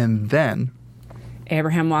gone. And then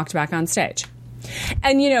Abraham walked back on stage.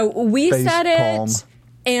 And, we said it,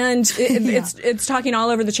 and it's talking all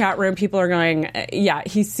over the chat room. People are going,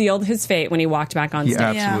 he sealed his fate when he walked back on stage.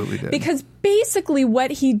 He absolutely did. Because basically what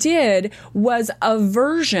he did was a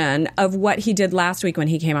version of what he did last week when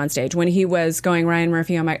he came on stage, when he was going, Ryan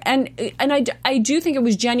Murphy, oh my... And I do think it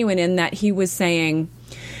was genuine in that he was saying...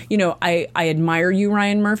 I admire you,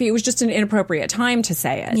 Ryan Murphy. It was just an inappropriate time to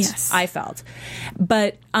say it. Yes, I felt,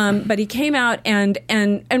 but he came out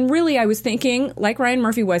and really, I was thinking, like Ryan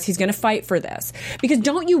Murphy was, he's going to fight for this, because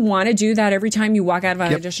don't you want to do that every time you walk out of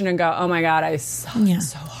an audition and go, oh my God, I sucked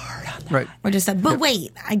so hard on that. Right. Or just that. But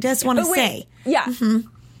wait, I just want to say,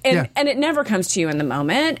 And it never comes to you in the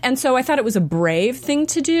moment. And so I thought it was a brave thing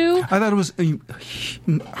to do. I thought it was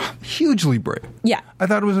hugely brave. Yeah. I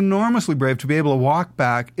thought it was enormously brave to be able to walk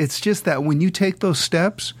back. It's just that when you take those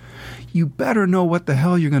steps, you better know what the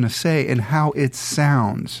hell you're going to say and how it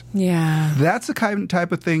sounds. Yeah. That's the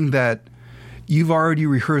type of thing that you've already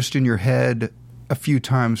rehearsed in your head a few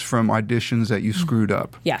times from auditions that you screwed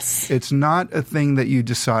up. Yes. It's not a thing that you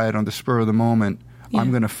decide on the spur of the moment,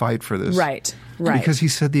 I'm going to fight for this. Right. Because he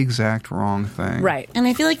said the exact wrong thing. Right. And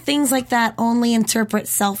I feel like things like that only interpret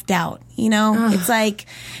self-doubt, you know? It's like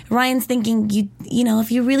Ryan's thinking, you know,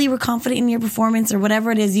 if you really were confident in your performance or whatever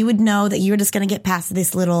it is, you would know that you're just going to get past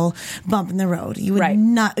this little bump in the road. You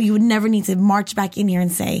would you would never need to march back in here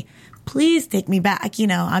and say, please take me back. You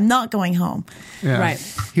know, I'm not going home. Yeah.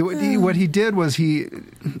 Right. What he did was he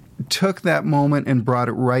took that moment and brought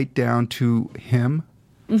it right down to him.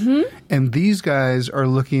 Mm-hmm. And these guys are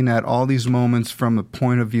looking at all these moments from the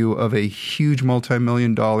point of view of a huge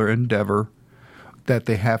multi-million-dollar endeavor that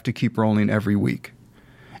they have to keep rolling every week.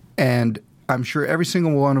 And I'm sure every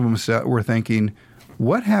single one of them were thinking,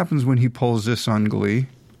 what happens when he pulls this on Glee?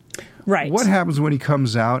 Right. What happens when he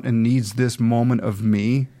comes out and needs this moment of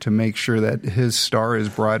me to make sure that his star is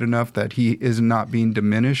bright enough that he is not being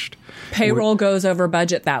diminished? Payroll goes over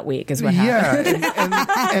budget that week is what happened.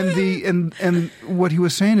 Yeah, and what he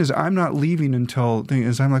was saying is, I'm not leaving until.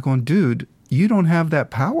 I'm like going, dude, you don't have that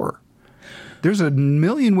power. There's a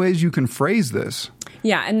million ways you can phrase this.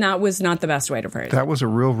 Yeah, and that was not the best way to phrase it. That was a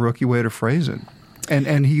real rookie way to phrase it.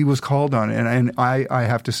 And he was called on it. And I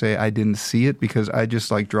have to say I didn't see it because I just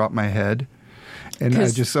like dropped my head. And I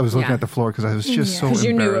was looking at the floor because I was just so embarrassed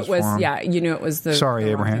you knew it was, for him. Yeah, you knew it was the Sorry,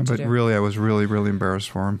 the Abraham, but really I was really, really embarrassed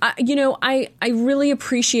for him. You know, I really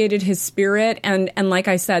appreciated his spirit. And like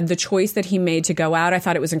I said, the choice that he made to go out, I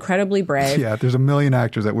thought it was incredibly brave. Yeah, there's a million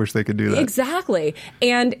actors that wish they could do that. Exactly.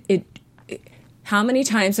 And how many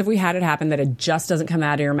times have we had it happen that it just doesn't come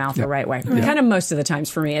out of your mouth the right way? Yeah. Kind of most of the times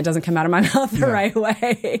for me, it doesn't come out of my mouth the right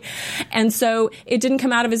way. And so it didn't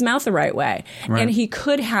come out of his mouth the right way. Right. And he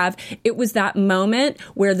could have, it was that moment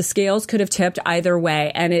where the scales could have tipped either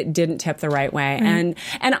way and it didn't tip the right way. And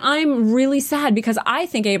I'm really sad because I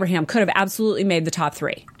think Abraham could have absolutely made the top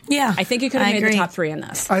 3. Yeah. I think he could have made the top 3 in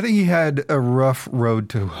this. I think he had a rough road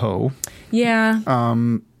to hoe. Yeah.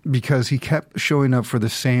 Because he kept showing up for the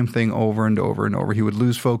same thing over and over and over. He would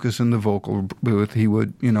lose focus in the vocal booth. He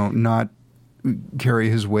would, not carry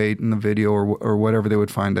his weight in the video or whatever they would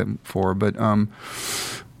find him for. But I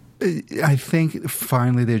think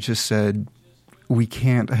finally they just said, we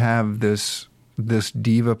can't have this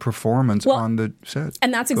diva performance on the set.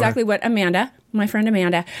 And that's exactly what Amanda, my friend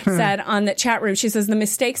Amanda, said on the chat room. She says the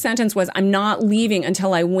mistake sentence was, I'm not leaving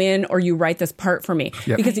until I win or you write this part for me.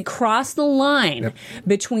 Yep. Because he crossed the line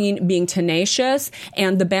between being tenacious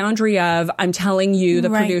and the boundary of, I'm telling you, the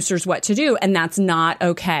producers, what to do. And that's not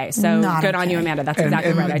okay. So good on you, Amanda. That's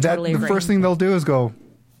exactly right. I totally agree. The first thing they'll do is go,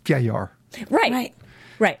 yeah, you are. Right.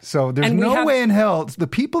 So there's no way in hell. The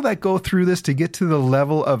people that go through this to get to the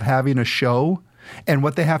level of having a show and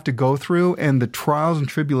what they have to go through and the trials and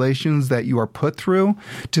tribulations that you are put through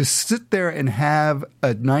to sit there and have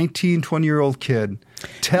a 19, 20-year-old kid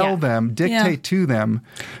tell them, dictate to them.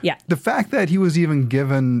 Yeah. The fact that he was even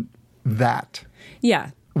given that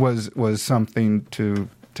was something to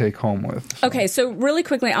take home with. So. Okay, so really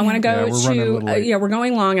quickly, I want to go to... we're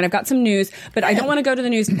going long, and I've got some news, but I don't want to go to the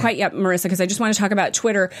news quite yet, Marissa, because I just want to talk about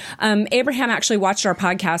Twitter. Abraham actually watched our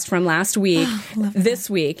podcast from last week, this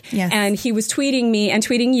week, and he was tweeting me and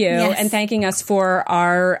tweeting you and thanking us for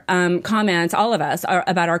our comments, all of us,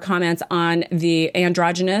 about our comments on the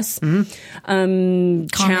androgynous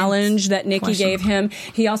challenge that Nikki gave him.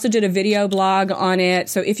 He also did a video blog on it,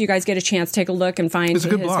 so if you guys get a chance, take a look and find his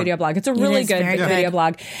video blog. It's a really good video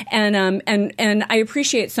blog. And I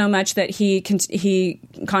appreciate so much that he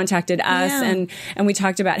contacted us and we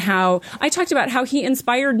talked about how he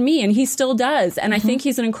inspired me and he still does. And I think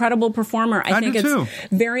he's an incredible performer. I think it's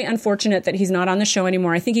very unfortunate that he's not on the show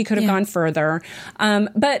anymore. I think he could have gone further.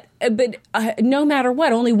 But no matter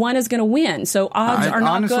what, only one is going to win. So odds are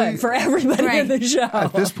not good for everybody in the show.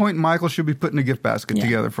 At this point, Michael should be putting a gift basket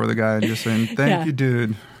together for the guy and just saying, thank you,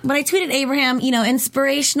 dude. But I tweeted Abraham,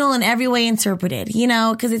 inspirational in every way interpreted,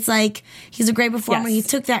 because it's like he's a great performer. Yes. He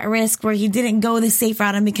took that risk where he didn't go the safe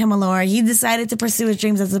route and become a lawyer. He decided to pursue his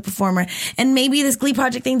dreams as a performer. And maybe this Glee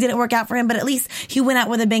Project thing didn't work out for him, but at least he went out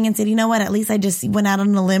with a bang and said, you know what, at least I just went out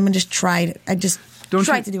on a limb and just tried. I just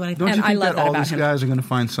tried to do what I thought. Don't you think that all these guys are going to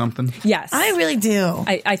find something? Yes. I really do.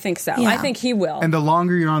 I think so. Yeah. I think he will. And the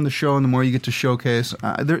longer you're on the show and the more you get to showcase,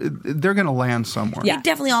 they're going to land somewhere. Yeah. They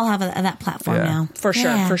definitely all have that platform now. For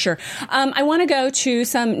sure. I want to go to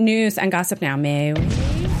some news and gossip now. May we?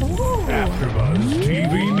 AfterBuzz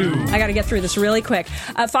TV News. I got to get through this really quick.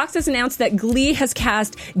 Fox has announced that Glee has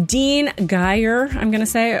cast Dean Geyer, I'm going to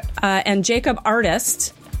say, and Jacob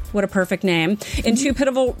Artist. What a perfect name. In two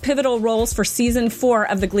pivotal roles for season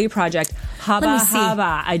 4 of the Glee Project. Hubba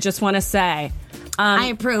hubba. I just want to say. I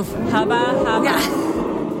approve. Hubba hubba.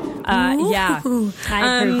 Yeah. I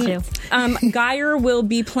approve too. Geyer will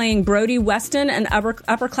be playing Brody Weston, an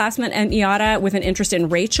upperclassman at IATA with an interest in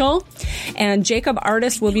Rachel. And Jacob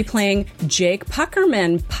Artist will be playing Jake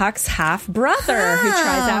Puckerman, Puck's half-brother, who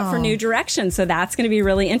tries out for New Direction. So that's going to be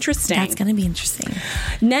really interesting. That's going to be interesting.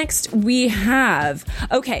 Next, we have...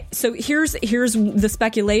 Okay, so here's the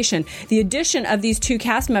speculation. The addition of these two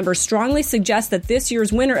cast members strongly suggests that this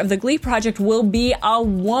year's winner of the Glee Project will be a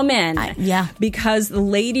woman. Yeah. Because the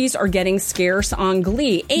ladies are getting scarce on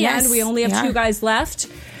Glee. And we only have two guys left.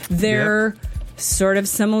 They're... sort of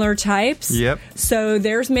similar types. Yep. So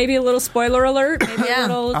there's maybe a little spoiler alert. Maybe a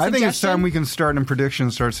little I think it's suggestion. time we can start in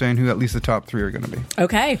predictions, start saying who at least the top 3 are going to be.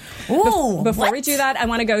 Okay. Ooh, Before we do that, I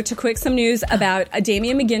want to go to some news about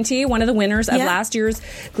Damian McGinty, one of the winners of last year's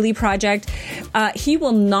Glee Project. He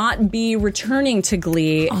will not be returning to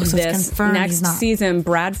Glee this next season.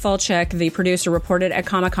 Brad Falchuk, the producer, reported at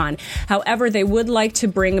Comic-Con. However, they would like to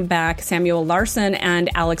bring back Samuel Larson and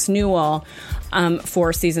Alex Newell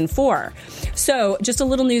for season 4. So just a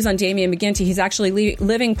little news on Damian McGinty. He's actually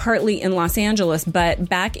living partly in Los Angeles, but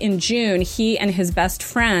back in June, he and his best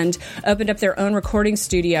friend opened up their own recording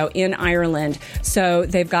studio in Ireland. So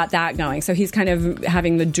they've got that going. So he's kind of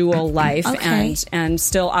having the dual life and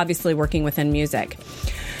still obviously working within music.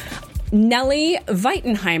 Nellie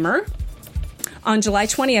Weitenheimer, on July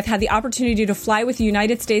 20th, had the opportunity to fly with the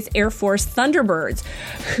United States Air Force Thunderbirds,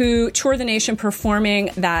 who tour the nation performing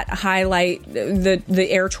that highlight, the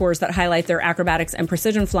air tours that highlight their acrobatics and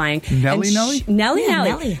precision flying. Nellie?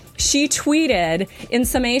 Nellie. She tweeted, in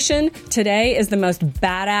summation, today is the most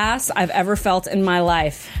badass I've ever felt in my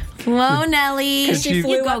life. Whoa, Nellie. Because she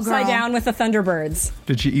flew upside down with the Thunderbirds.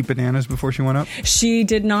 Did she eat bananas before she went up? She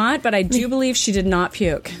did not, but I do believe she did not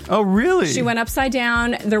puke. Oh, really? She went upside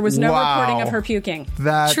down. There was no reporting of her puking.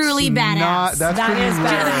 That's truly badass. That is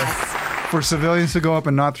badass. For civilians to go up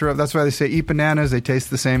and not throw up. That's why they say eat bananas. They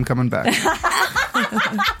taste the same coming back.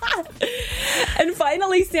 And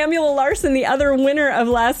finally, Samuel Larson, the other winner of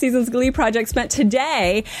last season's Glee Project, spent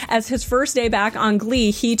today as his first day back on Glee.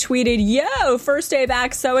 He tweeted, "Yo, first day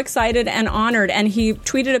back, so excited and honored." And he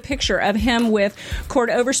tweeted a picture of him with Cord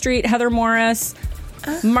Overstreet, Heather Morris,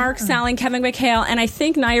 Mark Salling, Kevin McHale, and I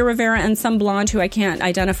think Naya Rivera and some blonde who I can't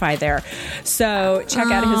identify there. So check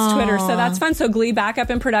out his Twitter. So that's fun. So Glee back up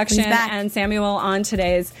in production and Samuel on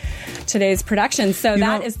today's production. So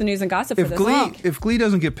that is the news and gossip for this week. If Glee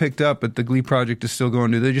doesn't get picked up, but the Glee Project is still going,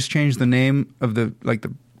 do they just change the name of the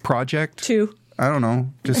project? To? I don't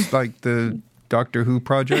know. Just like the Doctor Who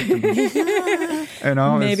project?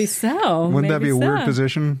 Maybe so. Wouldn't that be a weird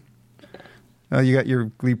position? You got your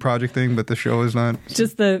Glee Project thing, but the show is not.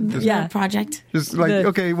 Just project. Just like,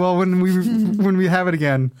 okay, well, when we have it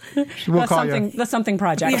again, we'll call you. The something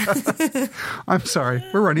project. Yeah. I'm sorry,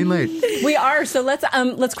 we're running late. We are. So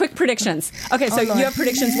let's quick predictions. Okay, so you have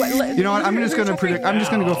predictions. You know what? I'm just going to predict. I'm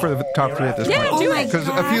just going to go for the top 3 at this point. Do it. Because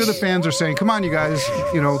a few of the fans are saying, "Come on, you guys,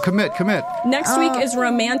 commit." Next week is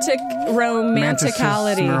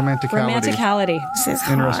romanticality. Romanticality.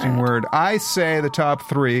 Interesting word. I say the top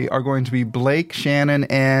 3 are going to be Blake, Shannon,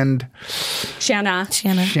 and Shanna.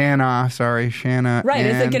 Right.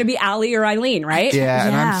 Is it going to be Allie or Eileen, right? Yeah,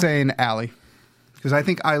 and I'm saying Allie. Because I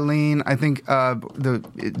think Eileen,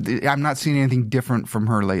 I'm not seeing anything different from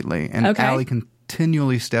her lately. And Allie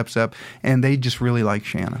continually steps up, and they just really like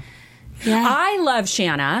Shanna. Yeah. I love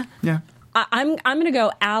Shanna. Yeah. I'm going to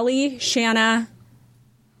go Allie, Shanna.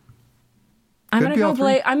 I'm going to go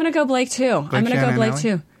Blake. I'm going to go Blake too. I'm going to go Blake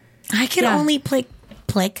too. I can only pick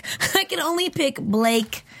Blake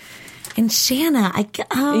and Shanna. You can't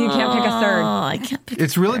pick a third. I can't pick.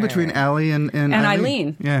 It's really between Allie and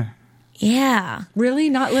Eileen. Yeah. Really?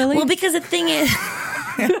 Not Lily? Well, because the thing is...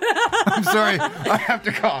 I'm sorry. I have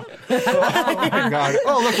to call. Oh, my God.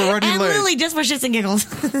 Oh, look, we're running late. And Lily, just for shits and giggles.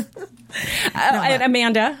 And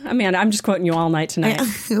Amanda, I'm just quoting you all night tonight.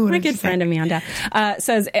 My good friend Amanda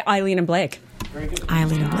says Eileen and Blake.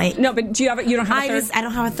 Eileen and Blake. No, but you don't have a third? I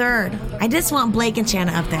don't have a third. I just want Blake and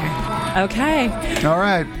Shanna up there. Okay. All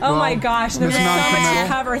right. Oh, my gosh. There's so much to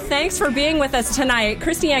cover. Thanks for being with us tonight.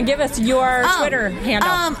 Christiane, give us your Twitter handle.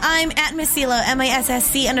 I'm at Missilo,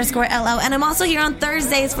 MISSC_LO. And I'm also here on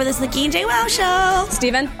Thursdays for the Snooki and J. Wow Show.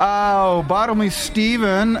 Steven? Oh, Bottomley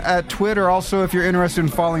Steven at Twitter. Also, if you're interested in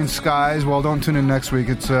Falling Skies, well, don't tune in next week.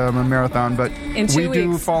 It's a marathon, but we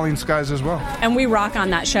do Falling Skies as well. And we rock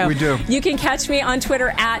on that show. We do. You can catch me on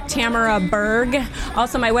Twitter at Tamara Berg.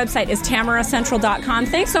 Also, my website is tamaracentral.com.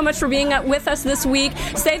 Thanks so much for being sing with us this week.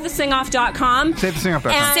 SaveTheSingOff.com.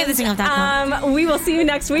 SaveTheSingOff.com. SaveTheSingOff.com. We will see you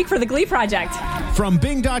next week for the Glee Project. From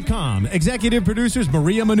Bing.com, executive producers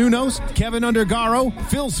Maria Menounos, Kevin Undergaro,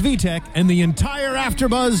 Phil Svitek, and the entire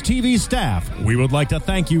AfterBuzz TV staff, we would like to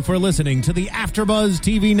thank you for listening to the AfterBuzz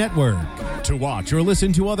TV network. To watch or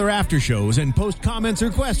listen to other after shows and post comments or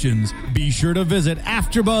questions, be sure to visit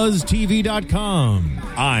AfterBuzzTV.com.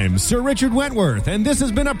 I'm Sir Richard Wentworth, and this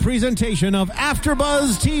has been a presentation of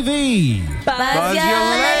AfterBuzz TV. Buzz you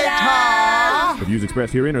later. The views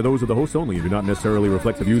expressed herein are those of the hosts only and do not necessarily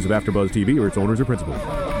reflect the views of AfterBuzz TV or its owners or principals.